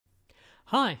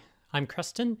Hi, I'm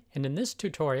Creston, and in this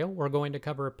tutorial we're going to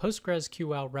cover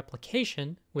PostgreSQL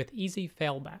replication with easy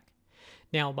failback.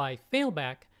 Now by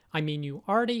failback, I mean you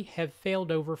already have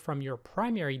failed over from your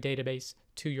primary database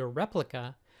to your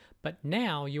replica, but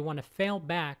now you want to fail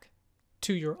back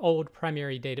to your old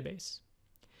primary database.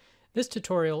 This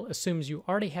tutorial assumes you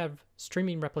already have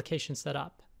streaming replication set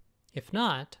up. If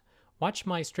not, watch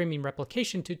my streaming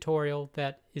replication tutorial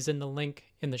that is in the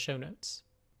link in the show notes.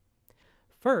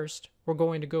 First, we're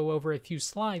going to go over a few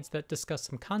slides that discuss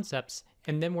some concepts,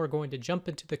 and then we're going to jump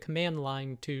into the command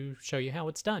line to show you how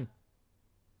it's done.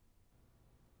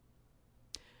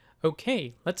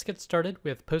 Okay, let's get started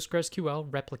with PostgreSQL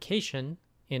replication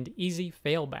and easy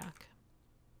failback.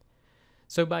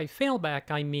 So by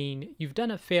failback, I mean you've done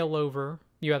a failover,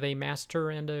 you have a master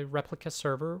and a replica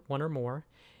server, one or more,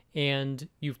 and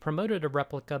you've promoted a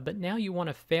replica, but now you want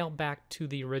to fail back to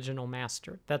the original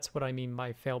master. That's what I mean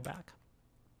by failback.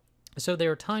 So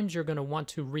there are times you're going to want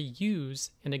to reuse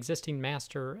an existing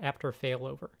master after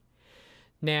failover.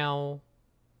 Now,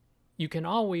 you can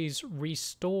always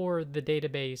restore the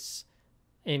database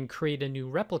and create a new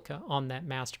replica on that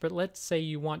master, but let's say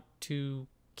you want to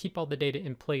keep all the data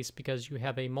in place because you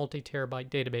have a multi-terabyte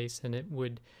database and it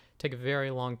would take a very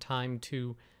long time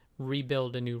to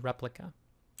rebuild a new replica.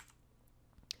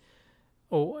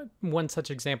 Oh, one such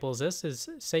example is this, is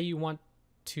say you want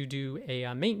to do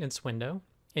a maintenance window,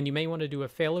 and you may want to do a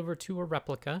failover to a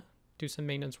replica, do some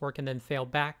maintenance work, and then fail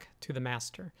back to the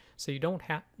master. So you don't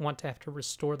want to have to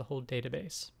restore the whole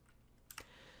database.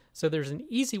 So there's an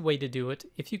easy way to do it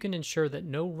if you can ensure that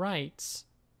no writes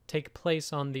take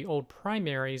place on the old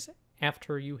primaries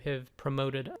after you have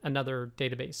promoted another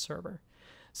database server.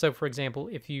 So for example,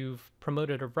 if you've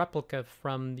promoted a replica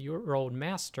from your old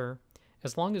master,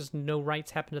 as long as no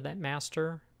writes happen to that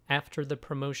master after the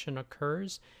promotion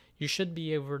occurs, you should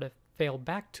be able to fail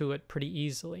back to it pretty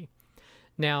easily.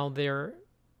 Now, there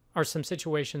are some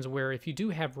situations where if you do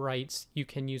have writes, you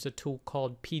can use a tool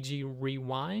called PG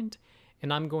Rewind,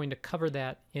 and I'm going to cover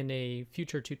that in a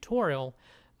future tutorial,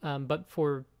 but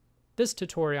for this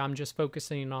tutorial, I'm just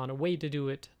focusing on a way to do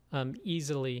it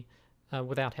easily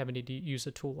without having to use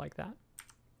a tool like that.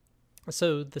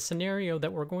 So the scenario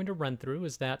that we're going to run through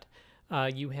is that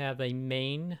you have a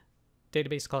main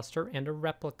database cluster and a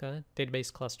replica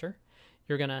database cluster.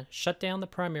 You're going to shut down the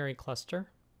primary cluster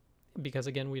because,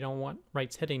 again, we don't want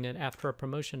writes hitting it after a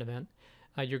promotion event.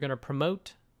 You're going to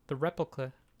promote the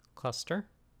replica cluster.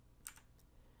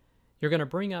 You're going to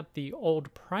bring up the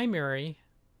old primary,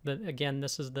 again,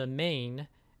 this is the main,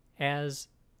 as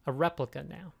a replica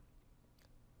now.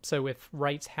 So if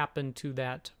writes happen to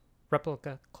that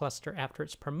replica cluster after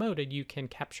it's promoted, you can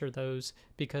capture those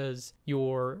because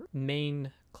your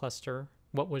main cluster,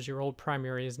 what was your old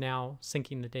primary, is now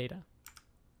syncing the data.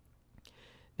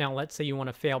 Now let's say you want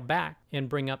to fail back and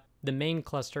bring up the main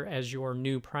cluster as your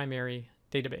new primary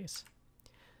database.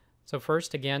 So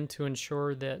first, again, to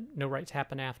ensure that no writes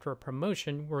happen after a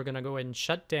promotion, we're going to go ahead and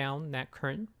shut down that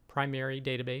current primary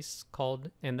database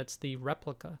and that's the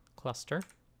replica cluster.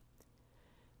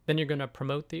 Then you're going to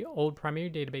promote the old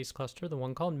primary database cluster, the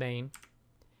one called main,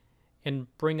 and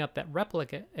bring up that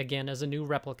replica again as a new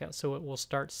replica, so it will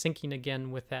start syncing again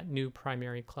with that new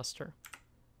primary cluster.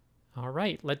 All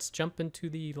right, let's jump into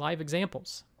the live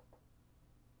examples.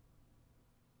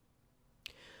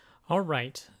 All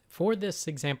right, for this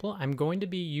example, I'm going to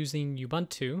be using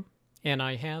Ubuntu, and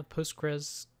I have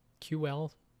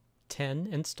PostgreSQL 10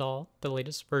 installed, the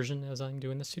latest version as I'm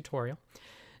doing this tutorial.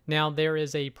 Now there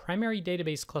is a primary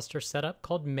database cluster setup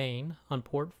called main on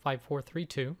port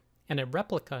 5432, and a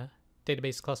replica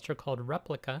database cluster called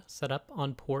replica set up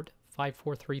on port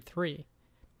 5433.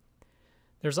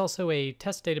 There's also a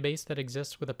test database that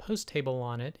exists with a post table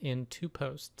on it in 2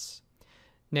 posts.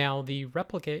 Now the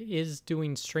replica is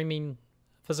doing streaming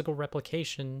physical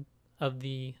replication of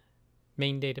the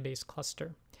main database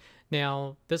cluster.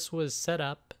 Now this was set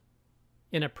up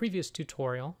in a previous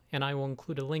tutorial, and I will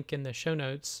include a link in the show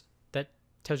notes that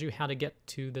tells you how to get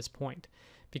to this point,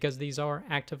 because these are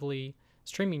actively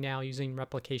streaming now using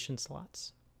replication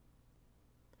slots.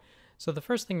 So the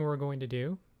first thing we're going to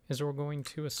do is we're going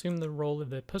to assume the role of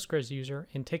the Postgres user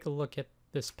and take a look at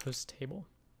this post table.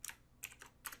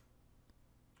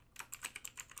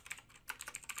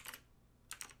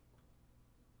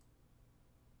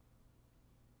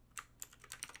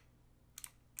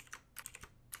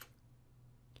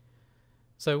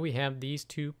 So we have these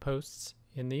 2 posts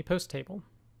in the post table.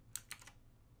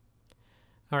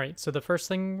 All right, so the first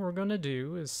thing we're going to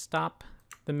do is stop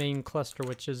the main cluster,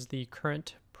 which is the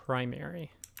current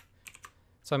primary.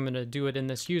 So I'm going to do it in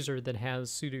this user that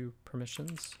has sudo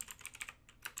permissions.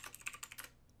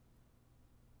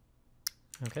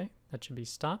 Okay, that should be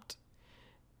stopped.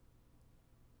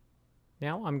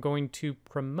 Now I'm going to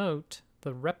promote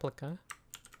the replica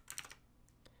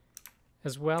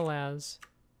as well as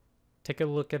take a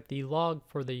look at the log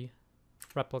for the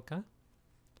replica.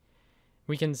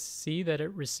 We can see that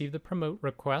it received the promote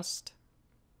request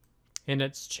and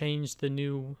it's changed the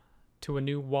new to a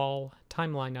new wall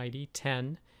timeline ID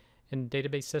 10, and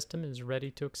database system is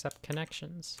ready to accept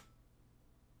connections.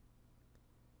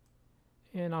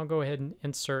 And I'll go ahead and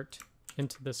insert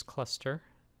into this cluster,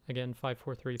 again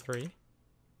 5433.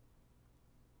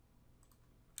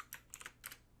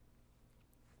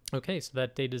 Okay, so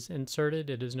that data is inserted.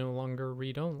 It is no longer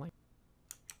read-only.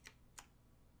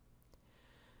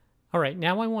 All right,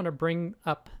 now I want to bring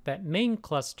up that main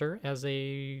cluster as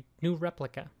a new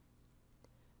replica.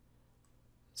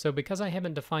 So because I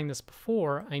haven't defined this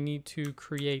before, I need to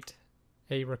create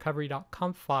a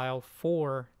recovery.conf file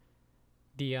for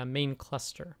the main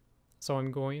cluster. So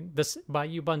I'm going, this by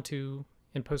Ubuntu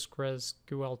in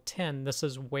PostgreSQL 10, this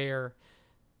is where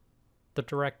the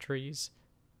directories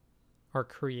are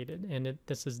created, and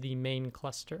this is the main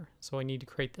cluster. So I need to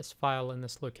create this file in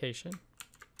this location.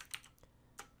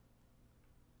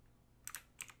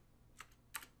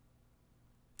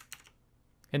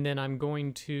 And then I'm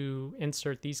going to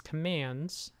insert these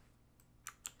commands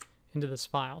into this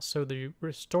file. So the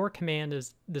restore command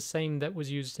is the same that was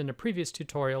used in a previous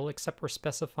tutorial, except we're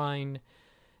specifying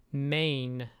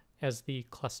main as the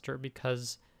cluster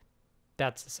because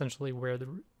that's essentially where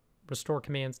the restore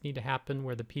commands need to happen,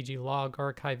 where the PG log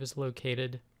archive is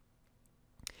located.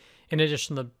 In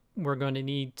addition, we're going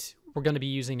to be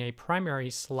using a primary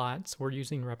slot, so we're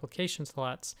using replication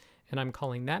slots, and I'm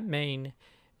calling that main.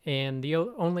 And the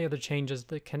only other change is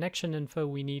the connection info.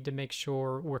 We need to make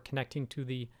sure we're connecting to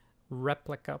the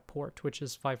replica port, which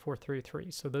is 5433.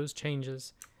 So those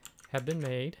changes have been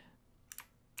made.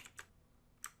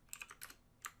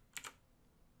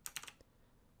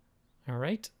 All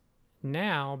right.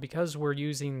 Now, because we're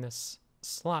using this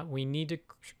slot, we need to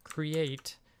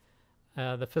create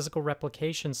the physical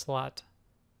replication slot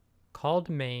called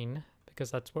main, because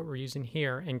that's what we're using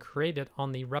here, and create it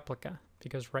on the replica,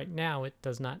 because right now it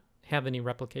does not have any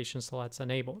replication slots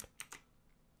enabled.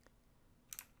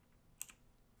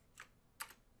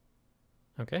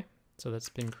 Okay, so that's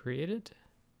been created.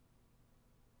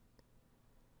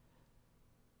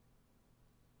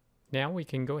 Now we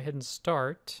can go ahead and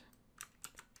start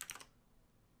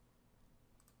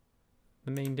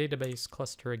the main database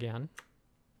cluster again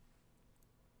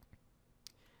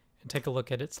and take a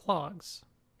look at its logs.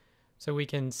 So we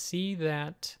can see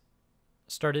that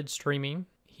started streaming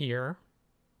here,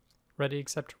 ready to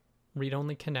accept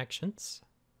read-only connections.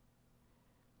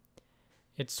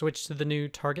 It switched to the new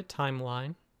target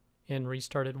timeline and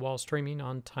restarted while streaming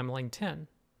on timeline 10.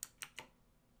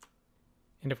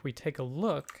 And if we take a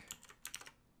look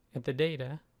at the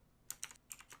data,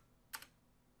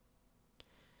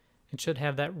 it should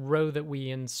have that row that we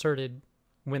inserted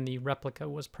when the replica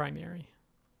was primary.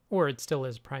 Or it still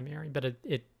is primary, but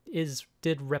it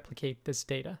did replicate this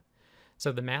data.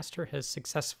 So the master has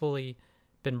successfully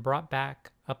been brought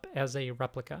back up as a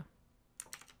replica.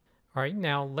 All right,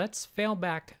 now let's fail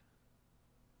back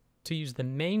to use the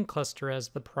main cluster as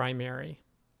the primary.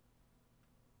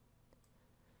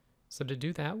 So to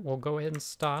do that, we'll go ahead and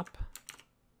stop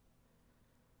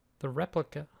the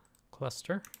replica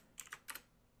cluster.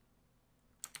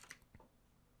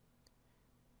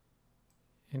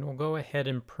 And we'll go ahead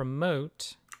and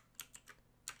promote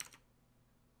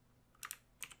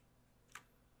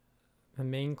the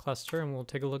main cluster, and we'll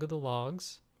take a look at the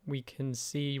logs. We can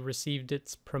see received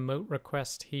its promote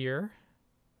request here,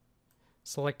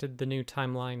 selected the new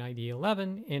timeline ID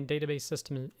 11, and database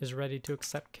system is ready to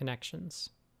accept connections.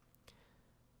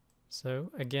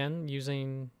 So again,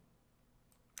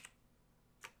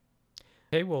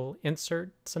 okay, we'll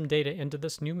insert some data into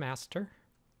this new master.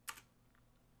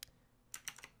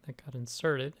 That got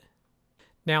inserted.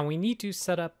 Now we need to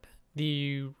set up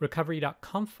the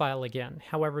recovery.conf file again.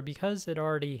 However, because it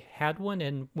already had one,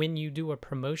 and when you do a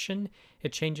promotion,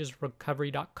 it changes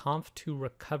recovery.conf to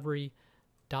recovery.done.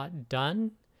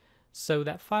 So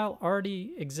that file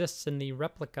already exists in the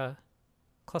replica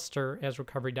cluster as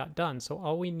recovery.done. So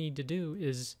all we need to do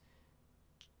is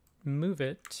move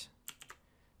it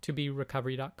to be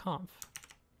recovery.conf.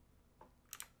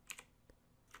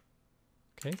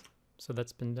 Okay, so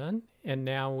that's been done. And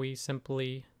now we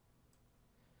simply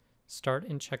start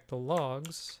and check the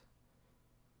logs,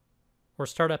 or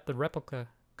start up the replica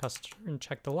cluster and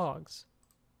check the logs.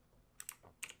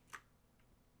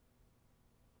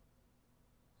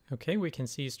 Okay, we can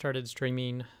see started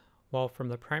streaming while from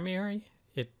the primary,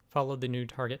 it followed the new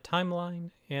target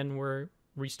timeline, and we're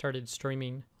restarted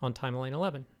streaming on timeline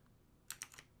 11.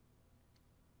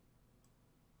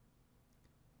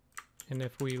 And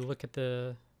if we look at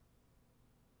the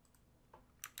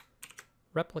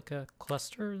replica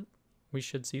cluster, we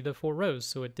should see the 4 rows.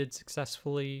 So it did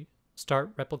successfully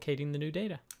start replicating the new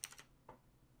data.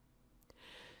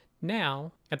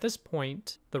 Now, at this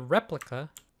point, the replica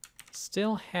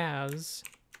still has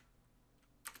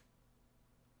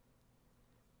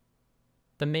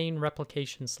the main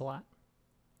replication slot.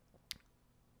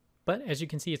 But as you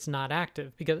can see, it's not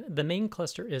active because the main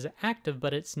cluster is active,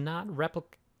 but it's not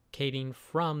replicating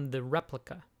from the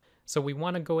replica. So we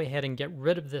want to go ahead and get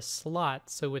rid of this slot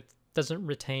so it doesn't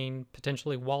retain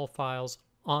potentially WAL files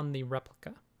on the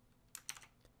replica.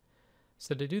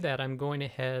 So to do that, I'm going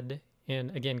ahead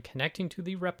and again connecting to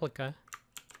the replica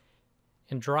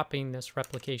and dropping this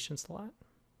replication slot.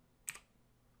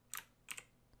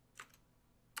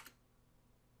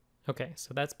 Okay,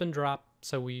 so that's been dropped,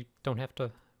 so we don't have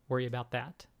to worry about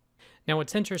that. Now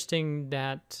what's interesting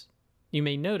that you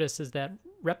may notice is that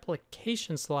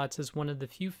replication slots is one of the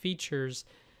few features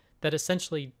that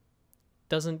essentially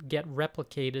doesn't get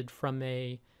replicated from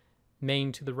a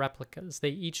main to the replicas. They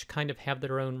each kind of have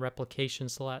their own replication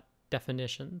slot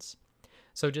definitions.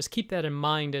 So just keep that in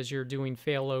mind as you're doing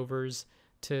failovers,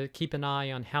 to keep an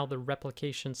eye on how the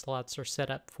replication slots are set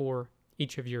up for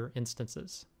each of your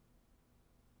instances.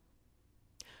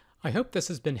 I hope this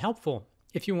has been helpful.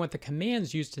 If you want the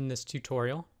commands used in this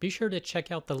tutorial, be sure to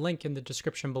check out the link in the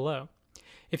description below.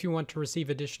 If you want to receive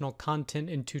additional content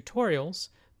and tutorials,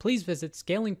 please visit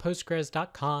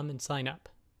scalingpostgres.com and sign up.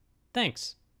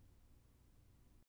 Thanks.